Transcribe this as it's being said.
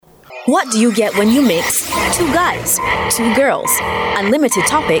What do you get when you mix two guys, two girls, unlimited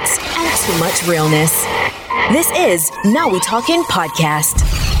topics, and too much realness? This is Now We Talkin' Podcast.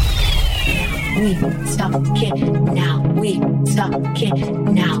 We talking now. We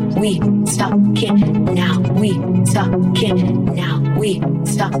talking now. We talking now. We talking now. We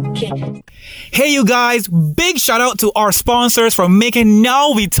talking. Hey, you guys! Big shout out to our sponsors for making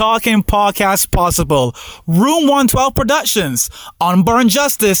Now We Talking Podcast possible: Room 112 Productions, Unborn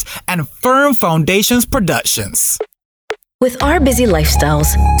Justice, and Firm Foundations Productions. With our busy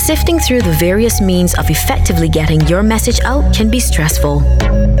lifestyles, sifting through the various means of effectively getting your message out can be stressful.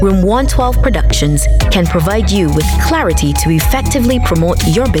 Room 112 Productions can provide you with clarity to effectively promote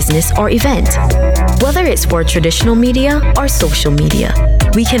your business or event. Whether it's for traditional media or social media,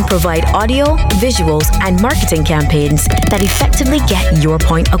 we can provide audio, visuals, and marketing campaigns that effectively get your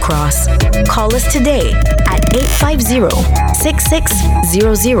point across. Call us today at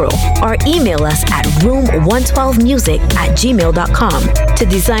 850-6600 or email us at room112music@gmail.com to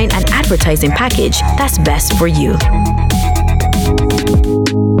design an advertising package that's best for you.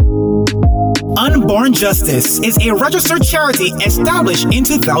 Unborn Justice is a registered charity established in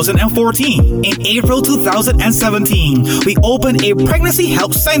 2014. In April 2017, we opened a pregnancy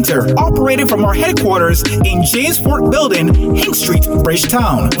help center operating from our headquarters in James Fort Building, Hink Street,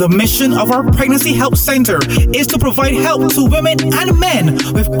 Bridgetown. The mission of our pregnancy help center is to provide help to women and men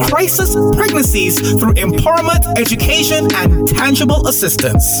with crisis pregnancies through empowerment, education, and tangible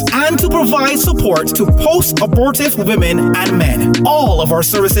assistance, and to provide support to post-abortive women and men. All of our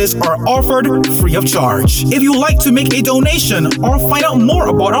services are offered free of charge. If you'd like to make a donation or find out more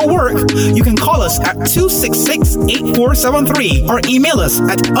about our work, you can call us at 266-8473 or email us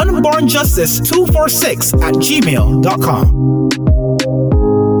at unbornjustice246@gmail.com.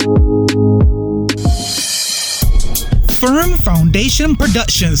 Firm Foundation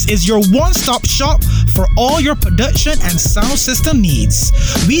Productions is your one-stop shop for all your production and sound system needs.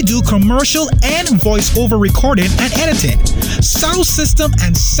 We do commercial and voice-over recording and editing, sound system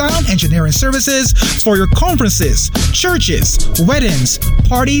and sound engineering services for your conferences, churches, weddings,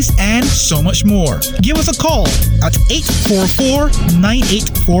 parties, and so much more. Give us a call at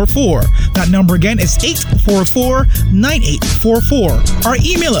 844-9844. That number again is 844-9844. Or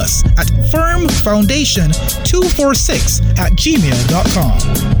email us at firmfoundation246@gmail.com.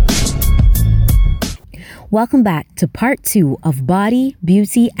 Welcome back to part 2 of Body,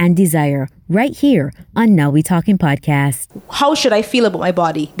 Beauty, and Desire, right here on Now We Talking Podcast. How should I feel about my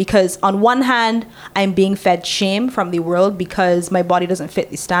body? Because on one hand, I'm being fed shame from the world because my body doesn't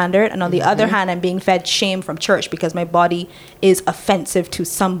fit the standard. And on the other hand, I'm being fed shame from church because my body is offensive to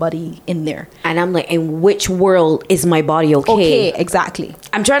somebody in there. And I'm like, in which world is my body okay? Okay, exactly.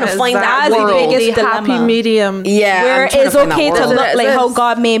 I'm trying to find that the world. biggest The happy dilemma. medium. Yeah, Where I'm trying it's find okay that to world. look like how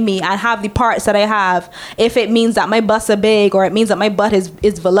God made me and have the parts that I have. If it means that my butt's are big or it means that my butt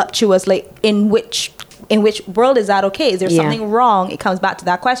is voluptuous, like in which world is that okay? Is there something wrong? It comes back to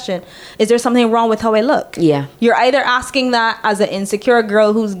that question. Is there something wrong with how I look? Yeah. You're either asking that as an insecure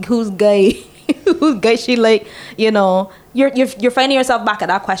girl who's gay, who's gay, she like, you know, you're finding yourself back at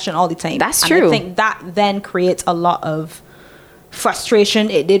that question all the time. That's and true. I think that then creates a lot of frustration.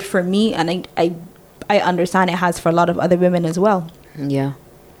 It did for me, and I understand it has for a lot of other women as well. Yeah.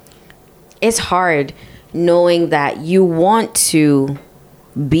 It's hard knowing that you want to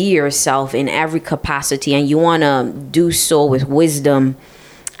be yourself in every capacity and you want to do so with wisdom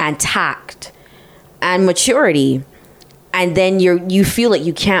and tact and maturity, and then you feel like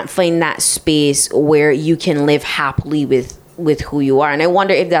you can't find that space where you can live happily with who you are. And I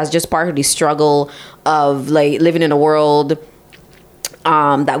wonder if that's just part of the struggle of like living in a world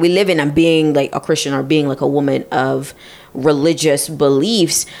that we live in and being like a Christian or being like a woman of religious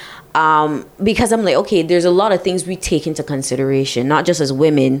beliefs. Because I'm like, okay, there's a lot of things we take into consideration, not just as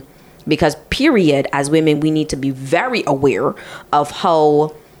women, because period, as women, we need to be very aware of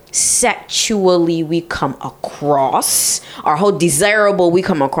how sexually we come across or how desirable we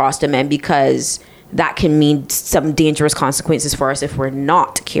come across to men, because that can mean some dangerous consequences for us if we're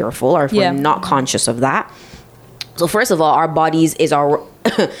not careful or if we're not conscious of that. So first of all, our bodies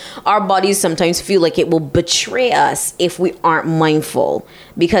our bodies sometimes feel like it will betray us if we aren't mindful.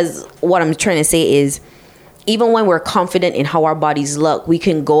 Because what I'm trying to say is, even when we're confident in how our bodies look, we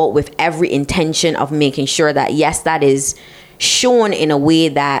can go out with every intention of making sure that, yes, that is shown in a way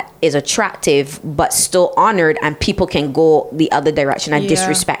that is attractive, but still honored, and people can go the other direction and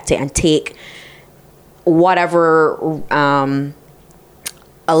disrespect it and take whatever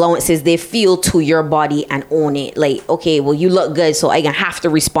allowances they feel to your body and own it. Like, okay, well, you look good, so I have to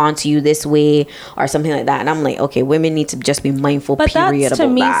respond to you this way or something like that. And I'm like, okay, women need to just be mindful, but period, that's to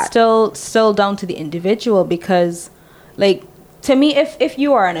about me that. still down to the individual, because like, to me, if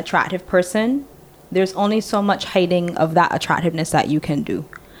you are an attractive person, there's only so much hiding of that attractiveness that you can do.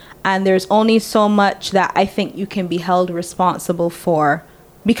 And there's only so much that I think you can be held responsible for.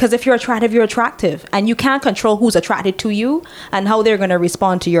 Because if you're attractive, you're attractive. And you can't control who's attracted to you and how they're going to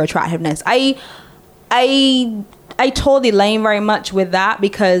respond to your attractiveness. I totally line very much with that,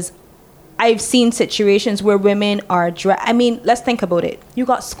 because I've seen situations where women are... I mean, let's think about it. You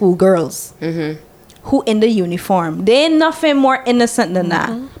got schoolgirls who in the uniform. They ain't nothing more innocent than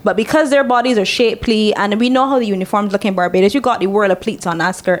that. But because their bodies are shapely, and we know how the uniforms look in Barbados, you got the whirl of pleats on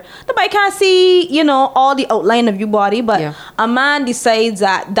that skirt. Nobody can't see, you know, all the outline of your body. But a man decides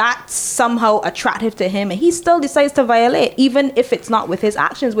that that's somehow attractive to him, and he still decides to violate, even if it's not with his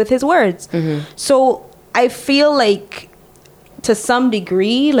actions, with his words. So I feel like, to some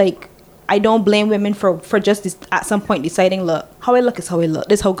degree, like, I don't blame women for just at some point deciding, look, how I look is how I look.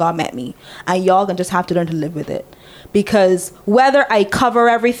 This is how God met me. And y'all gonna just have to learn to live with it. Because whether I cover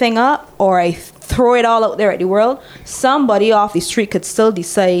everything up or I throw it all out there at the world, somebody off the street could still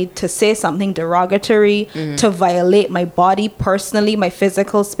decide to say something derogatory, to violate my body personally, my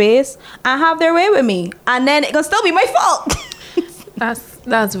physical space, and have their way with me. And then it can still be my fault.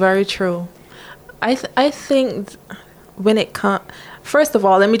 That's very true. I think when it comes... First of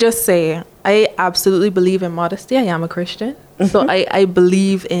all, let me just say, I absolutely believe in modesty. I am a Christian. So I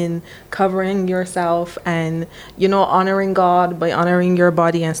believe in covering yourself and, you know, honoring God by honoring your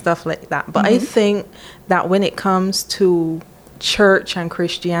body and stuff like that. But I think that when it comes to church and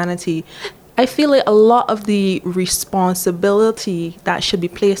Christianity, I feel like a lot of the responsibility that should be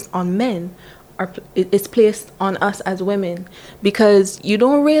placed on men it's placed on us as women, because you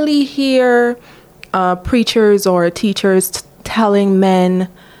don't really hear preachers or teachers telling men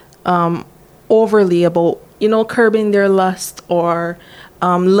overly about, you know, curbing their lust or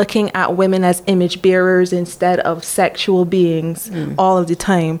looking at women as image bearers instead of sexual beings all of the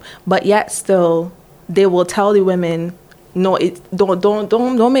time. But yet still, they will tell the women, no,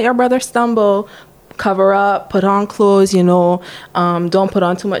 don't make your brother stumble. Cover up, put on clothes, you know, don't put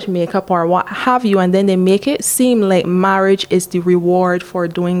on too much makeup or what have you. And then they make it seem like marriage is the reward for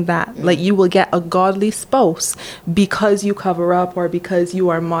doing that. Like you will get a godly spouse because you cover up or because you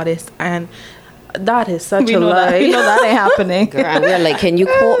are modest. And that is such a lie. We know that ain't happening. Girl, and we're like, can you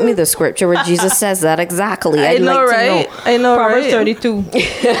quote me the scripture where Jesus says that exactly? I'd like right? to know. I know, Proverbs right? 32.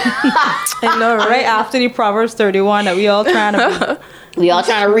 I know, right? Right after the Proverbs 31 that we all trying to be. We all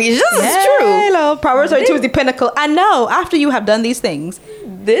trying to read. This is true. Hello. Proverbs 32 is the pinnacle. And now, after you have done these things,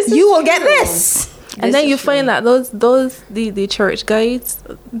 you will get this. And then you find that the church guides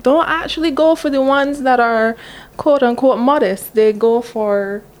don't actually go for the ones that are quote unquote modest. They go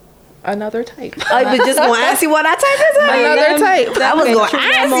for another type. I was just going to ask you what that type is. Another type. I was going to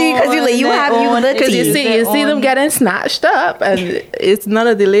ask you because you have the because you see them getting snatched up, and it's none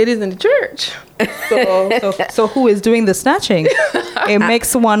of the ladies in the church. So who is doing the snatching? It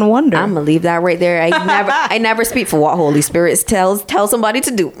makes one wonder. I'm gonna leave that right there. I never speak for what Holy Spirit tells somebody to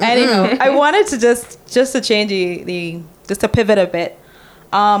do. Anyhow, I wanted to just to change just to pivot a bit.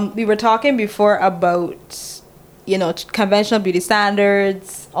 We were talking before about, you know, conventional beauty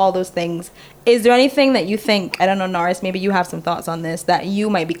standards, all those things. Is there anything that you think, I don't know, Norris, maybe you have some thoughts on this, that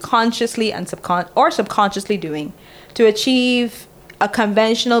you might be consciously and subconsciously doing to achieve a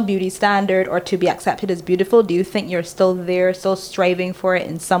conventional beauty standard or to be accepted as beautiful? Do you think you're still there, still striving for it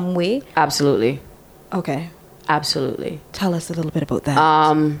in some way? Absolutely. Okay. Absolutely. Tell us a little bit about that.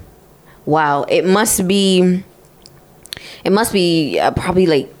 Wow. It must be probably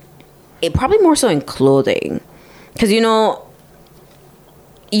more so in clothing. Because, you know,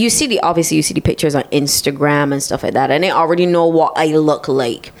 you see the pictures on Instagram and stuff like that, and they already know what I look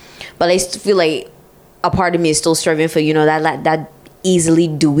like. But I still feel like a part of me is still striving for, you know, that easily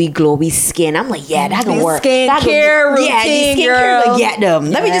dewy, glowy skin. I'm like, yeah, that can work. Skincare routine, yeah, the skincare girl. will get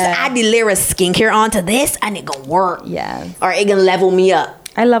them. Let me just Yeah. add the layer of skincare onto this, and it can work. Yeah. Or it can level me up.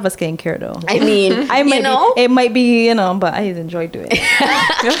 I love a skincare though. I mean, it might be, you know, but I enjoy doing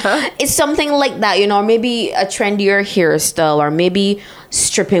it. It's something like that, you know, or maybe a trendier hairstyle, or maybe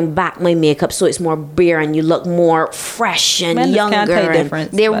stripping back my makeup so it's more bare and you look more fresh and Men younger. can't tell and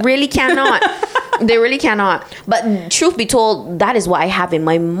difference, they but- really cannot. They really cannot. But truth be told, that is what I have in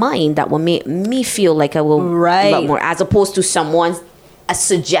my mind that will make me feel like I will look more, as opposed to someone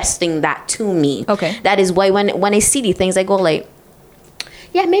suggesting that to me. Okay. That is why when I see these things, I go like,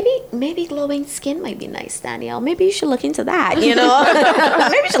 Yeah, maybe glowing skin might be nice, Danielle. Maybe you should look into that, you know?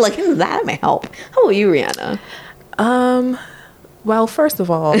 Maybe you should look into that. It might help. How about you, Rihanna? Well, first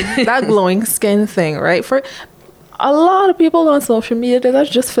of all, that glowing skin thing, right? For a lot of people on social media, that's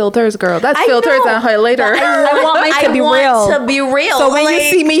just filters, girl. That's filters and highlighter. I want mine to be real. To be real. So when you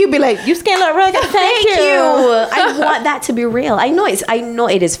see me, you be like, "You skin look real good. Thank you." I want that to be real. I know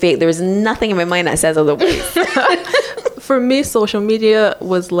it is fake. There's nothing in my mind that says otherwise. For me, social media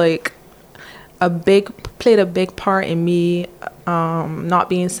was like played a big part in me not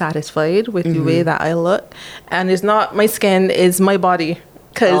being satisfied with the way that I look. And it's not my skin, it's my body,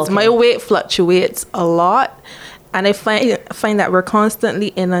 because my weight fluctuates a lot. And I find that we're constantly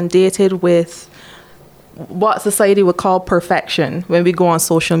inundated with what society would call perfection when we go on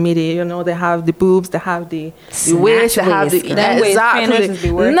social media. You know, they have the boobs, they have the waist, they have the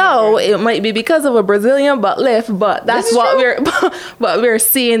exactly. No, it might be because of a Brazilian butt lift, but that's what we're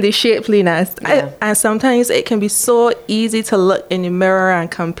seeing, the shapeliness. Yeah. And sometimes it can be so easy to look in the mirror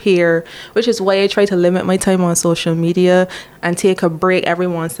and compare, which is why I try to limit my time on social media and take a break every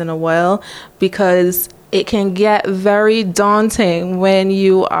once in a while, because it can get very daunting when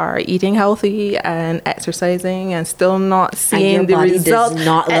you are eating healthy and exercising and still not seeing the results. Does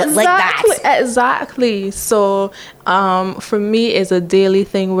not look like that. Exactly. So for me, it's a daily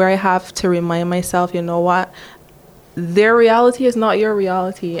thing where I have to remind myself, you know what? Their reality is not your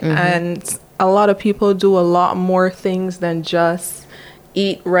reality. And a lot of people do a lot more things than just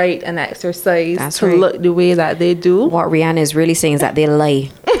eat right and exercise look the way that they do. What Rihanna is really saying is that they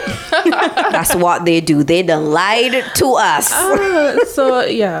lie. That's what they do. They done lied to us. So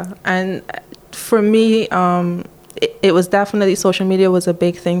yeah, and for me, it was definitely, social media was a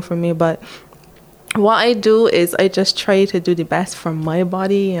big thing for me. But what I do is I just try to do the best for my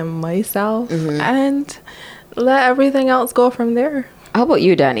body and myself, and let everything else go from there. How about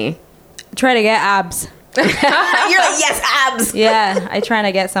you, Danny? Try to get abs. You're like, yes, abs. Yeah, I trying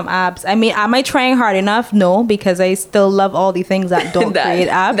to get some abs. I mean, am I trying hard enough? No, because I still love all the things that don't create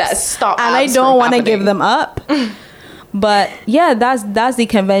abs. That stop and abs I don't want to happening. give them up. But yeah, that's the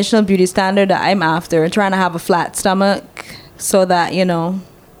conventional beauty standard that I'm after. Trying to have a flat stomach so that, you know,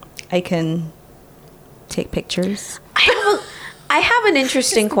 I can take pictures. I have an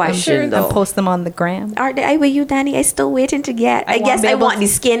interesting question, though. And post them on the gram. Are they with you, Danny? I still waiting to get. I guess I want the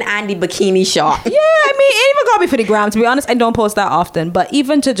skin and the bikini shot. Yeah, I mean, it even got me for the gram. To be honest, I don't post that often. But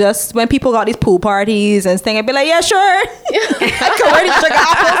even to just, when people got these pool parties and things, I'd be like, yeah, sure. I can wear the sugar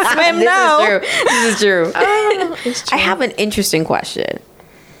apple swim now. This is true. It's true. I have an interesting question.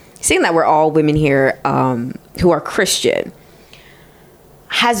 Seeing that we're all women here who are Christian,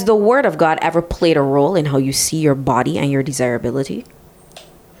 has the word of God ever played a role in how you see your body and your desirability?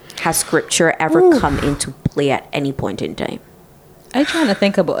 Has scripture ever come into play at any point in time? I'm trying to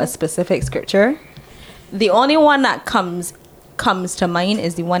think about a specific scripture. The only one that comes to mind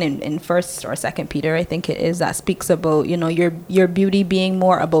is the one in 1st or 2nd Peter, I think it is, that speaks about, you know, your beauty being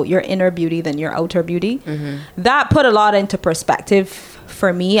more about your inner beauty than your outer beauty. That put a lot into perspective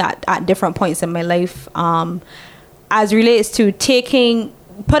for me at different points in my life, as relates to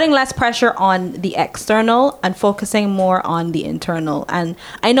putting less pressure on the external and focusing more on the internal. And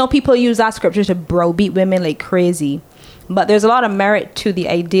I know people use that scripture to browbeat women like crazy, but there's a lot of merit to the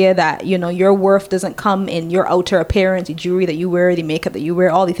idea that, you know, your worth doesn't come in your outer appearance, the jewelry that you wear, the makeup that you wear,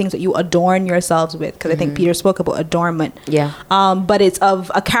 all the things that you adorn yourselves with, because I think Peter spoke about adornment. Yeah. But it's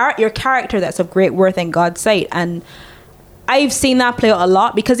of your character that's of great worth in God's sight. And I've seen that play out a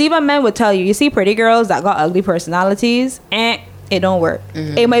lot, because even men would tell you see pretty girls that got ugly personalities, it don't work.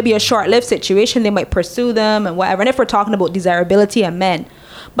 It might be a short-lived situation. They might pursue them and whatever. And if we're talking about desirability and men,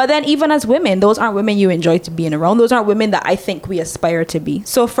 but then even as women, those aren't women you enjoy to being around. Those aren't women that I think we aspire to be.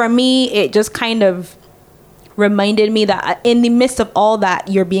 So for me, it just kind of reminded me that in the midst of all that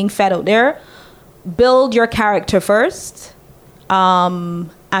you're being fed out there, build your character first,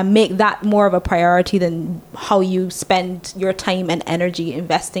 and make that more of a priority than how you spend your time and energy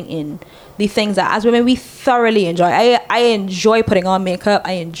investing in the things that as women we thoroughly enjoy. I enjoy putting on makeup.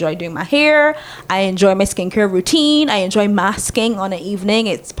 I enjoy doing my hair. I enjoy my skincare routine. I enjoy masking on an evening.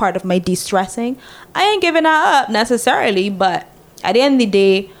 It's part of my de-stressing. I ain't giving that up necessarily, but at the end of the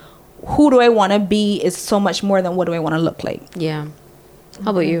day, who do I want to be is so much more than what do I want to look like. Yeah.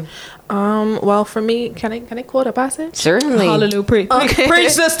 How about you? Well, for me, can I quote a passage? Certainly. Hallelujah.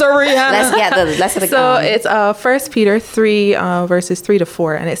 Preach sister Rihanna. Let's get the So it's 1 Peter 3 verses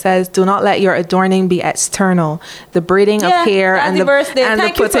 3-4, and it says, "Do not let your adorning be external, the braiding of hair and the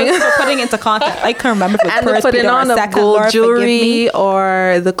Thank you for putting into context. I can't remember if it's and the first putting Peter or on of second, gold Lord, forgive jewelry me.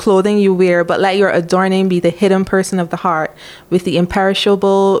 or the clothing you wear, but let your adorning be the hidden person of the heart, with the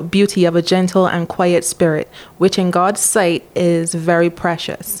imperishable beauty of a gentle and quiet spirit, which in God's sight is very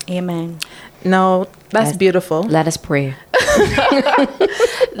precious." Amen. No, that's beautiful. Let us pray.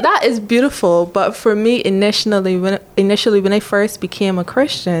 That is beautiful, but for me, initially when I first became a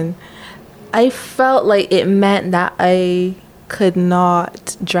Christian, I felt like it meant that I could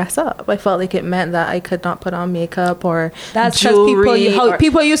not dress up. I felt like it meant that I could not put on makeup or That's because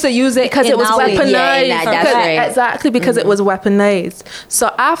people used to use it because it was weaponized. That's right. Exactly, because it was weaponized.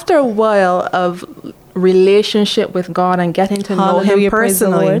 So after a while of relationship with God and getting to know Him praise the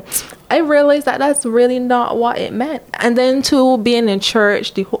personally, Lord. I realized that that's really not what it meant. And then to being in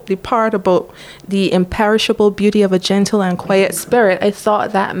church, the part about the imperishable beauty of a gentle and quiet spirit, I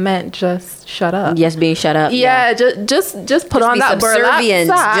thought that meant just shut up. Yes, being shut up. Yeah, just put on be that burlap subservient.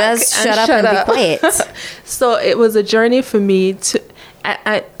 sack Just shut up and be quiet. So it was a journey for me to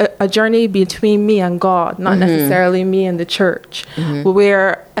a journey between me and God, not necessarily me and the church,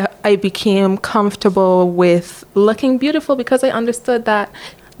 where I became comfortable with looking beautiful because I understood that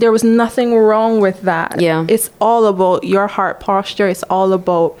there was nothing wrong with that. Yeah. It's all about your heart posture. It's all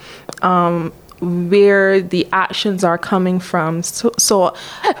about where the actions are coming from. So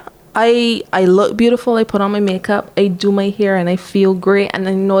I look beautiful. I put on my makeup. I do my hair and I feel great. And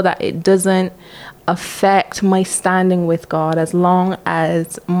I know that it doesn't affect my standing with God as long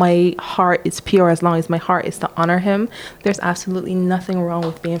as my heart is pure, as long as my heart is to honor Him. There's absolutely nothing wrong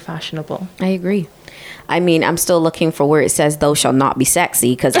with being fashionable. I agree. I mean, I'm still looking for where it says thou shalt not be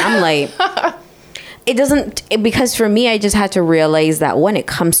sexy, because I'm like, because for me, I just had to realize that when it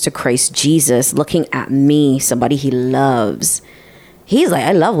comes to Christ Jesus, looking at me, somebody He loves, He's like,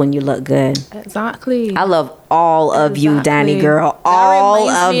 I love when you look good. Exactly. I love all of you, Danny girl. All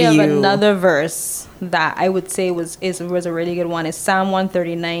of you. That reminds me of another verse that I would say was a really good one. It's Psalm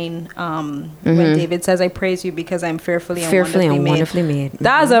 139, when David says, "I praise you because I'm fearfully and wonderfully made."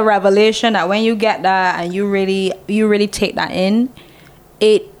 That's a revelation that when you get that and you really take that in,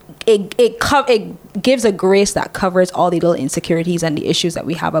 it gives a grace that covers all the little insecurities and the issues that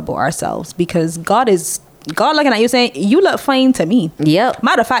we have about ourselves, because God looking at you saying, "You look fine to me." Yep.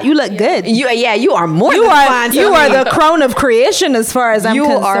 Matter of fact, you look good. You are more than fine to me. You are the crown of creation as far as I'm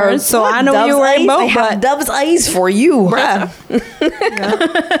concerned. So I know you're right about, I have dove's eyes for you.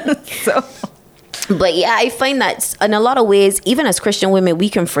 But yeah, I find that in a lot of ways, even as Christian women, we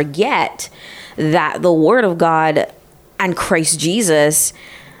can forget that the Word of God and Christ Jesus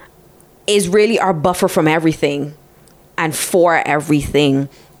is really our buffer from everything and for everything.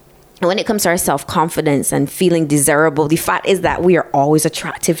 When it comes to our self-confidence and feeling desirable, the fact is that we are always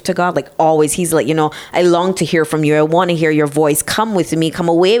attractive to God. Like always, He's like, I long to hear from you. I want to hear your voice. Come with me. Come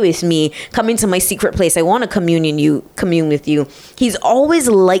away with me. Come into my secret place. I want to commune with you. He's always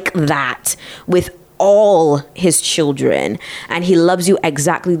like that with all His children. And He loves you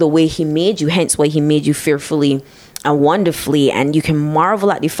exactly the way He made you. Hence why He made you fearfully and wonderfully. And you can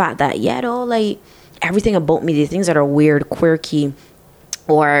marvel at the fact that, like everything about me, the things that are weird, quirky,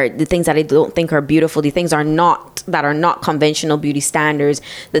 or the things that I don't think are beautiful, the things that are not conventional beauty standards,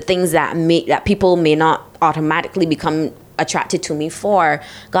 the things that people may not automatically become attracted to me for.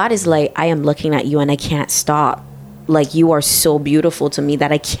 God is like, I am looking at you and I can't stop. Like, you are so beautiful to me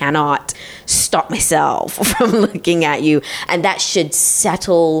that I cannot stop myself from looking at you. And that should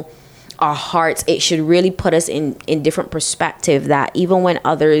settle our hearts. It should really put us in different perspective, that even when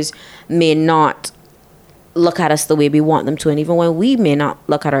others may not look at us the way we want them to, and even when we may not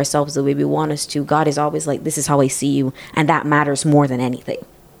look at ourselves the way we want us to, God is always like, this is how I see you, and that matters more than anything.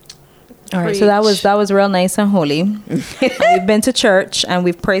 All right, so that was real nice and holy. We've been to church and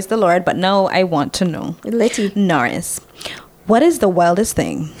we've praised the Lord, but now I want to know, Norris, what is the wildest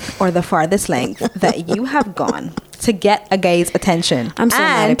thing or the farthest length that you have gone to get a guy's attention? I'm so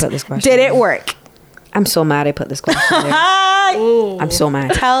mad I put this question. Did it work? I'm so mad I put this question there. I'm so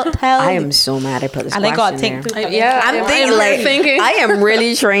mad. Tell. I am so mad I put this question there. I'm thinking. I am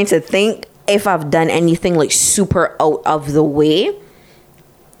really trying to think if I've done anything like super out of the way,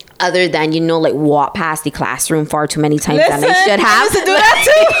 other than like walk past the classroom far too many times than I should have. I used to do that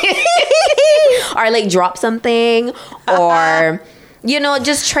too. Or like drop something, or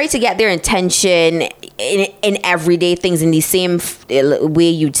just try to get their attention in everyday things, in the same way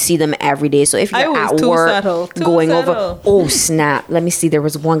you'd see them every day. So if you're at work going over, oh snap, let me see, there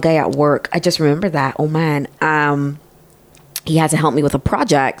was one guy at work, I just remember that, oh man, he had to help me with a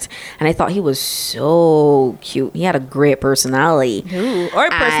project, and I thought he was so cute. He had a great personality. Or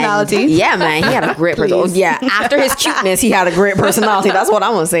personality. Yeah, man, he had a great personality. Yeah, after his cuteness, he had a great personality. That's what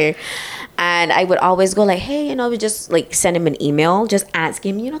I'm gonna say. And I would always go like, hey, you know, we just like send him an email, just ask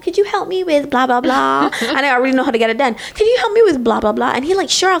him, you know, could you help me with blah, blah, blah? And I already know how to get it done. Could you help me with blah, blah, blah? And he like,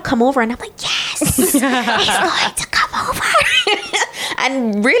 sure, I'll come over. And I'm like, yes, he's going to come over.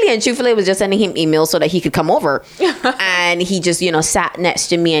 And really and truthfully, I was just sending him emails so that he could come over. And he just, you know, sat next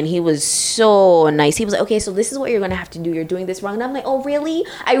to me, and he was so nice. He was like, okay, so this is what you're going to have to do. You're doing this wrong. And I'm like, oh, really?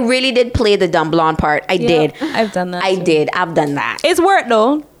 I really did play the dumb blonde part. I did. I've done that. I've done that. It's work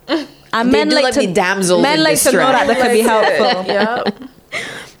though. And men like to damsels. Men like to know that could be helpful.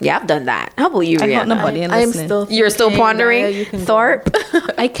 Yeah, I've done that. How about you, Rihanna? You're still pondering, Thorpe.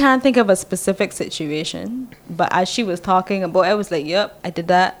 I can't think of a specific situation, but as she was talking about, I was like, "Yep, I did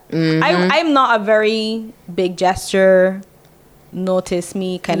that." I'm not a very big gesture, notice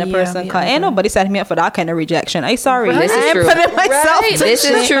me kind of person. Ain't nobody set me up for that kind of rejection. I'm sorry. Right. This is true. This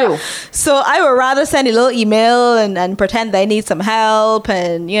is true. So I would rather send a little email and pretend I need some help,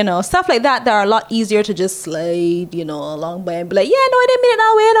 and you know, stuff like that are a lot easier to just slide, you know, along by and be like, yeah, no, I didn't mean it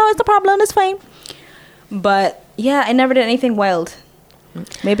that way. No, it's the problem. It's fine. But yeah, I never did anything wild.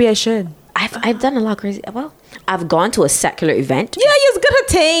 Maybe I should. I've done a lot of crazy. Well, I've gone to a secular event. Yeah, you're good at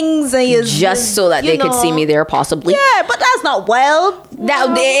things, and just so that they could see me there, possibly. Yeah, but that's not wild.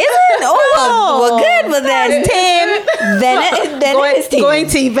 That isn't. Oh, well, good, but then Tim. then it's Tim. Going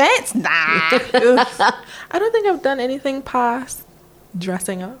to events? Nah. I don't think I've done anything past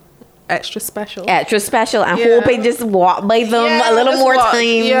dressing up. Extra special. I'm hoping just walk by them a little more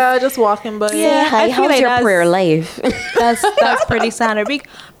time. Yeah, just walking by. Yeah, how's your prayer life? That's pretty standard. We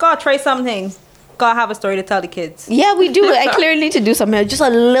gotta try some things. Gotta have a story to tell the kids. Yeah, we do. I clearly need to do something just a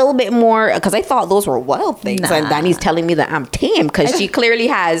little bit more, because I thought those were wild things. And Danny's telling me that I'm tame, because she clearly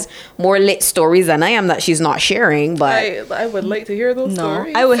has more lit stories than I am that she's not sharing. But I would like to hear those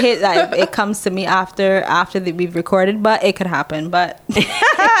stories. I would hate that it comes to me after we've recorded, but it could happen. But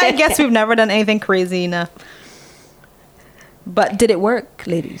I guess we've never done anything crazy enough. But did it work,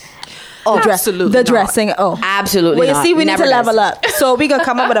 ladies? Oh, absolutely. The dressing. Oh, absolutely. Well, you see, we need to level up. So we gonna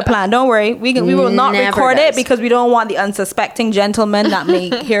come up with a plan. Don't worry. We will not record it because we don't want the unsuspecting gentlemen that may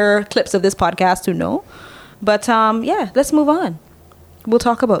hear clips of this podcast to know. But yeah, let's move on. We'll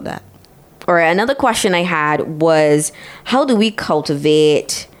talk about that. All right. Another question I had was, how do we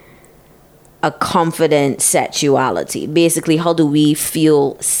cultivate a confident sexuality? Basically, how do we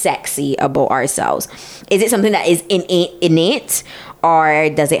feel sexy about ourselves? Is it something that is innate, or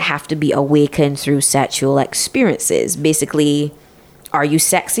does it have to be awakened through sexual experiences? Basically, are you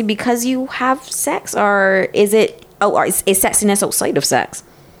sexy because you have sex, or is sexiness outside of sex?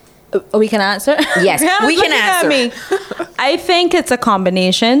 We can answer? Yes, we can answer. I think it's a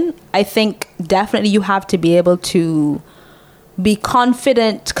combination. I think definitely you have to be able to be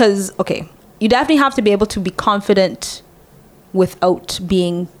confident, because, okay, you definitely have to be able to be confident without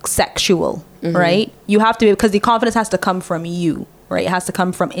being sexual, right? You have to be, because the confidence has to come from you, right? It has to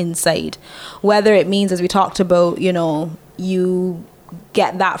come from inside. Whether it means, as we talked about, you know, you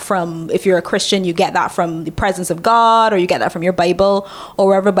get that from, if you're a Christian, you get that from the presence of God, or you get that from your Bible or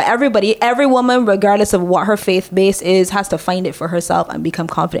wherever. But every woman, regardless of what her faith base is, has to find it for herself and become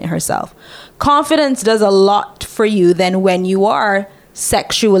confident in herself. Confidence does a lot for you then when you are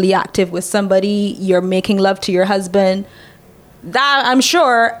sexually active with somebody, you're making love to your husband. That, I'm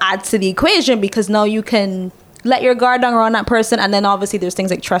sure, adds to the equation, because now you can let your guard down around that person. And then obviously there's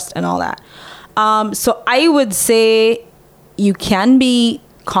things like trust and all that. So I would say you can be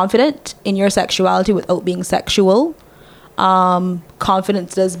confident in your sexuality without being sexual.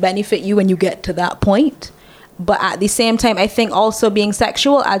 Confidence does benefit you when you get to that point. But at the same time, I think also being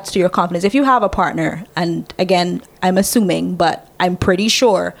sexual adds to your confidence. If you have a partner, and again, I'm assuming, but I'm pretty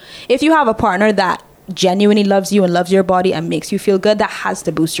sure, if you have a partner that genuinely loves you and loves your body and makes you feel good, that has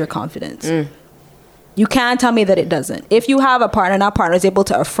to boost your confidence. You can't tell me that it doesn't. If you have a partner and that partner is able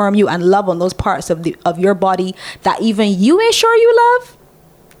to affirm you and love on those parts of your body that even you ain't sure you love,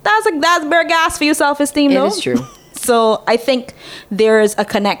 that's bare gas for your self-esteem, though. It is true. So I think there's a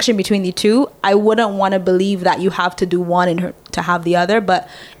connection between the two. I wouldn't want to believe that you have to do one to have the other, but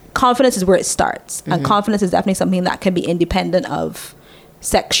confidence is where it starts. And confidence is definitely something that can be independent of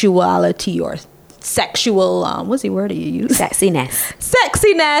sexuality or sexual, what's the word that you use?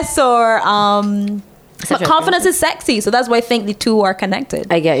 Sexiness or... but confidence is sexy, so that's why I think the two are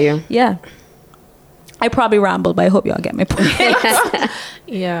connected. I get you. Yeah. I probably rambled, but I hope y'all get my point.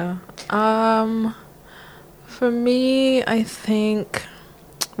 Yeah. For me, I think,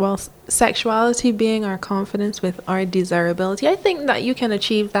 well, sexuality being our confidence with our desirability, I think that you can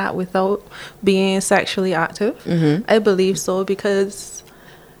achieve that without being sexually active. Mm-hmm. I believe so, because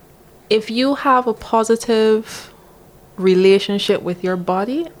if you have a positive relationship with your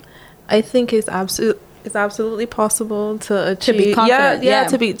body, I think it's absolutely possible to achieve. be confident, yeah.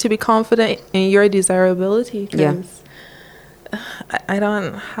 To be confident in your desirability. 'Cause Yeah. I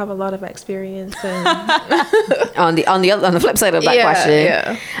don't have a lot of experience in On the flip side of that Yeah, question,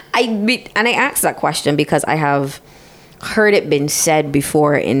 yeah. I asked that question because I have heard it been said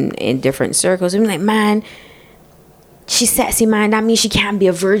before in different circles. I'm like, man, she's sexy, man. That means she can't be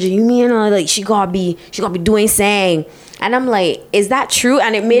a virgin. You mean like she gotta be doing saying? And I'm like, is that true?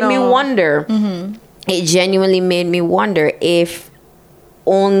 And it made me No. wonder. Mm-hmm. It genuinely made me wonder if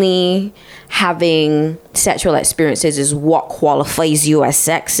only having sexual experiences is what qualifies you as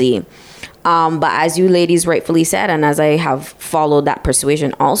sexy. But as you ladies rightfully said, and as I have followed that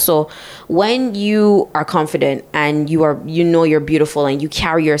persuasion also, when you are confident and you know you're beautiful and you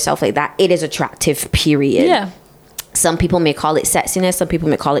carry yourself like that, it is attractive, period. Yeah. Some people may call it sexiness. Some people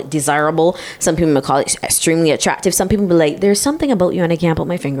may call it desirable. Some people may call it extremely attractive. Some people be like, there's something about you and I can't put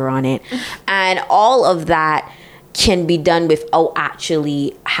my finger on it. And all of that can be done without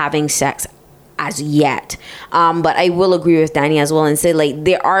actually having sex as yet. But I will agree with Danny as well and say, like,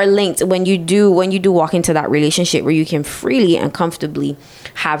 there are links when you do walk into that relationship where you can freely and comfortably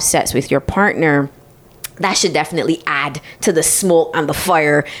have sex with your partner. That should definitely add to the smoke and the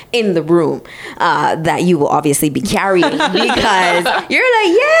fire in the room that you will obviously be carrying, because you're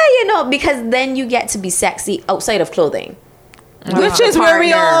like, yeah, because then you get to be sexy outside of clothing. Which is where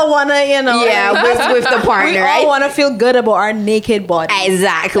we all want to, with the partner. We all right? want to feel good about our naked body.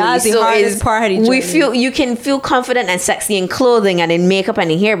 Exactly. That's the hardest part of the journey. You can feel confident and sexy in clothing and in makeup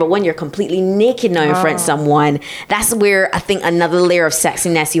and in hair, but when you're completely naked now in front of someone, that's where I think another layer of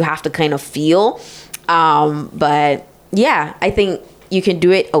sexiness you have to kind of feel. But yeah, I think you can do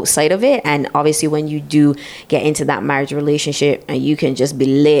it outside of it, and obviously when you do get into that marriage relationship and you can just be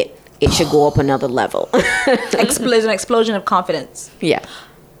lit, it should go up another level. Explosion of confidence. Yeah.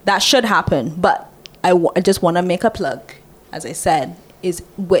 That should happen, but I just want to make a plug. As I said,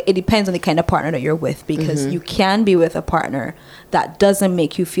 it depends on the kind of partner that you're with, because you can be with a partner that doesn't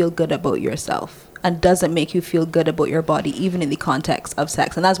make you feel good about yourself and doesn't make you feel good about your body, even in the context of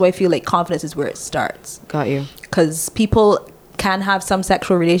sex. And that's why I feel like confidence is where it starts. Got you. Because people can have some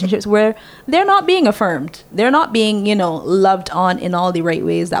sexual relationships where they're not being affirmed. They're not being, loved on in all the right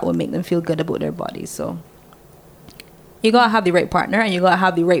ways that would make them feel good about their bodies. So you gotta have the right partner, and you gotta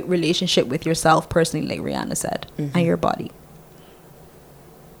have the right relationship with yourself personally, like Rihanna said, and your body.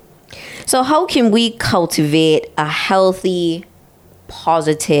 So how can we cultivate a healthy,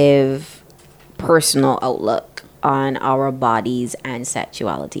 positive, personal outlook on our bodies and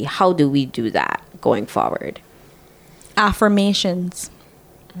sexuality? How do we do that going forward? Affirmations.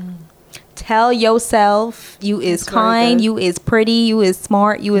 Tell yourself you is That's very kind, good. you is pretty, you is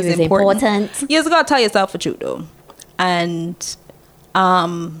smart, you is important. You just gotta tell yourself the truth though. And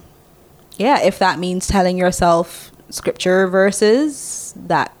if that means telling yourself scripture verses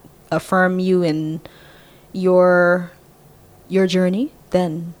that affirm you in your journey,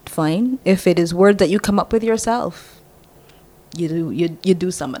 then fine. If it is words that you come up with yourself, you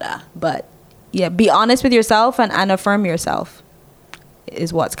do some of that. But yeah, be honest with yourself and affirm yourself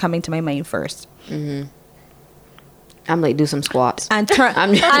is what's coming to my mind first. I'm like, do some squats And turn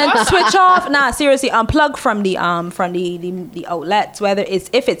and switch off. Nah, seriously, unplug from the outlets. Whether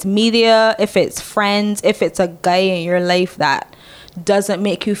if it's media, if it's friends, if it's a guy in your life that doesn't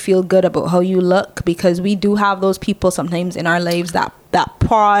make you feel good about how you look, because we do have those people sometimes in our lives that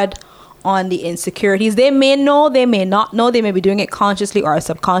prod on the insecurities. They may know, they may not know, they may be doing it consciously or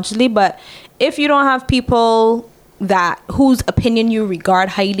subconsciously. But if you don't have people whose opinion you regard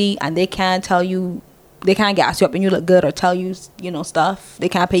highly, and they can't tell you, they can't gas you up and you look good, or tell you stuff, they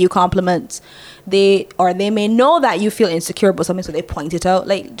can't pay you compliments, they may know that you feel insecure about something, so they point it out.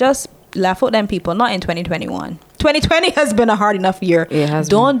 Like, just laugh at them people. Not in 2021. 2020 has been a hard enough year. It has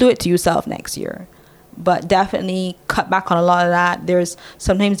Don't do it to yourself next year. But definitely cut back on a lot of that.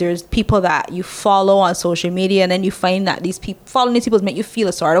 Sometimes there's people that you follow on social media, and then you find that following these people make you feel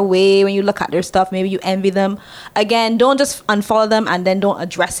a sort of way when you look at their stuff. Maybe you envy them. Again, don't just unfollow them and then don't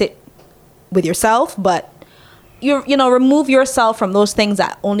address it with yourself, but remove yourself from those things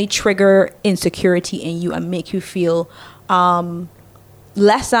that only trigger insecurity in you and make you feel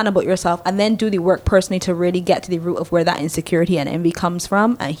less than about yourself, and then do the work personally to really get to the root of where that insecurity and envy comes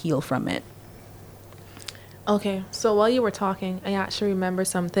from and heal from it. Okay, so while you were talking, I actually remember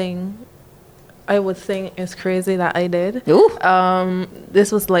something I would think is crazy that I did. Ooh.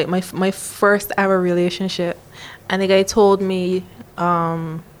 This was like my first ever relationship, and the guy told me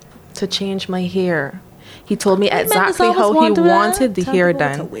to change my hair. He told me exactly how he wanted the hair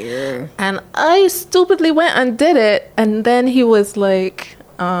done, and I stupidly went and did it. And then he was like,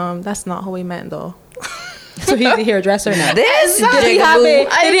 "That's not how he meant, though." So he's the hairdresser now. This Did he have a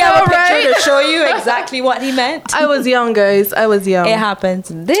picture right? to show you exactly what he meant? I was young, guys. I was young. It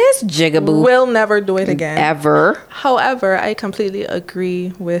happens. This jigaboo We'll never do it again. ever. However, I completely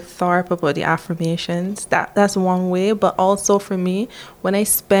agree with Tharp about the affirmations. That's one way, but also for me, when I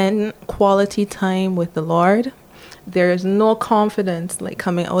spend quality time with the Lord, there's no confidence like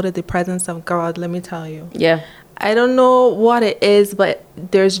coming out of the presence of God, let me tell you. Yeah. I don't know what it is, but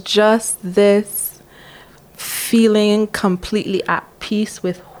there's just this feeling completely at peace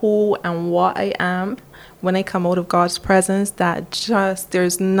with who and what I am when I come out of God's presence, that just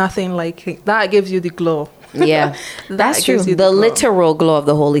there's nothing like it. That gives you the glow. Yeah, that's true. gives you The glow. literal glow of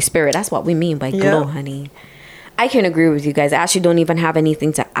the Holy Spirit. That's what we mean by glow, Yeah. honey. I can agree with you guys. I actually don't even have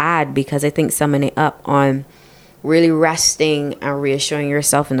anything to add, because I think summing it up on really resting and reassuring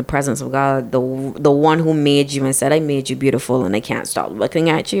yourself in the presence of God, the one who made you and said, I made you beautiful and I can't stop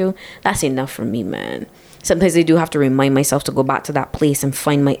looking at you. That's enough for me, man. Sometimes I do have to remind myself to go back to that place and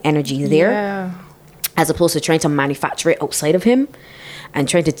find my energy there. Yeah. As opposed to trying to manufacture it outside of him and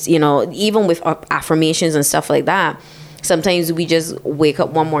trying to, you know, even with affirmations and stuff like that, sometimes we just wake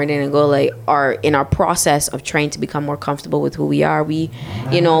up one morning and go like, in our process of trying to become more comfortable with who we are, we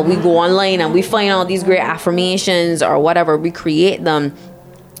go online and we find all these great affirmations or whatever, we create them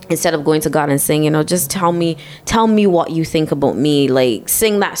instead of going to God and saying, you know, just tell me what you think about me, like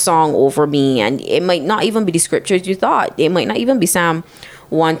sing that song over me. And it might not even be the scriptures you thought. It might not even be Psalm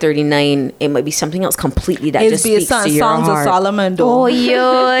 139. It might be something else completely that just speaks to your Songs heart. of Solomon, though. Oh,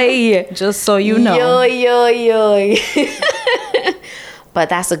 yoy. Just so you know. Yoy. But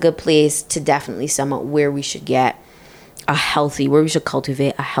that's a good place to definitely sum up where we should where we should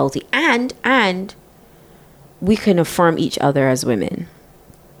cultivate a healthy, and we can affirm each other as women.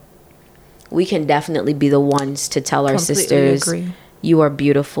 We can definitely be the ones to tell our Completely sisters, agree. you are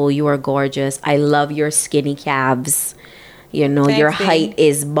beautiful, you are gorgeous, I love your skinny calves, you know, Thanks, your babe. height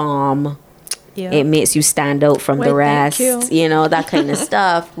is bomb. Yeah. It makes you stand out from the Why, rest, thank you. you know, that kind of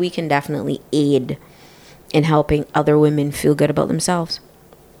stuff. We can definitely aid in helping other women feel good about themselves.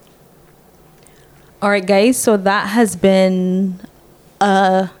 All right, guys. So that has been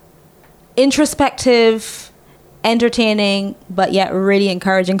introspective, entertaining, but yet really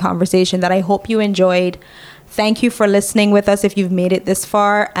encouraging conversation that I hope you enjoyed. Thank you for listening with us if you've made it this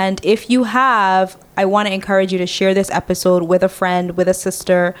far. And if you have, I want to encourage you to share this episode with a friend, with a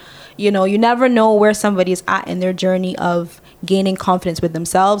sister. You know, you never know where somebody is at in their journey of gaining confidence with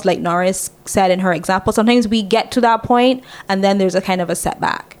themselves. Like Norris said in her example, sometimes we get to that point and then there's a kind of a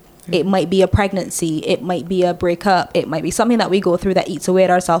setback. It might be a pregnancy. It might be a breakup. It might be something that we go through that eats away at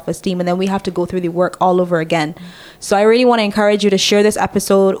our self-esteem. And then we have to go through the work all over again. So I really want to encourage you to share this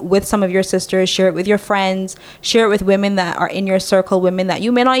episode with some of your sisters. Share it with your friends. Share it with women that are in your circle, women that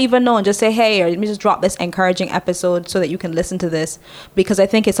you may not even know. And just say, hey, or let me just drop this encouraging episode so that you can listen to this. Because I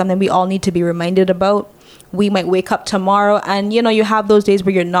think it's something we all need to be reminded about. We might wake up tomorrow and, you know, you have those days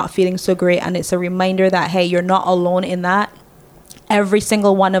where you're not feeling so great. And it's a reminder that, hey, you're not alone in that. Every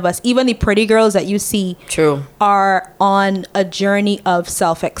single one of us, even the pretty girls that you see, True, are on a journey of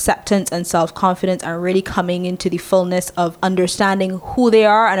self-acceptance and self-confidence and really coming into the fullness of understanding who they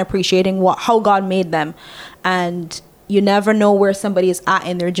are and appreciating how God made them. And you never know where somebody is at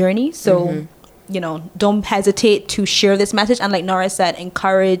in their journey. So, you know, don't hesitate to share this message. And like Nora said,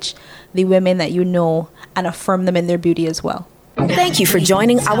 encourage the women that you know and affirm them in their beauty as well. Thank you for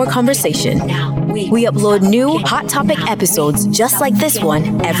joining our conversation. We upload new hot topic episodes just like this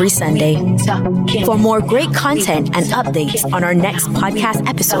one every Sunday. For more great content and updates on our next podcast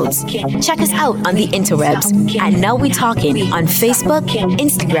episodes, check us out on the interwebs at Now We Talking on Facebook,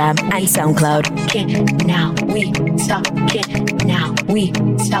 Instagram, and SoundCloud. Now we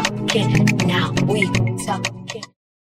stop.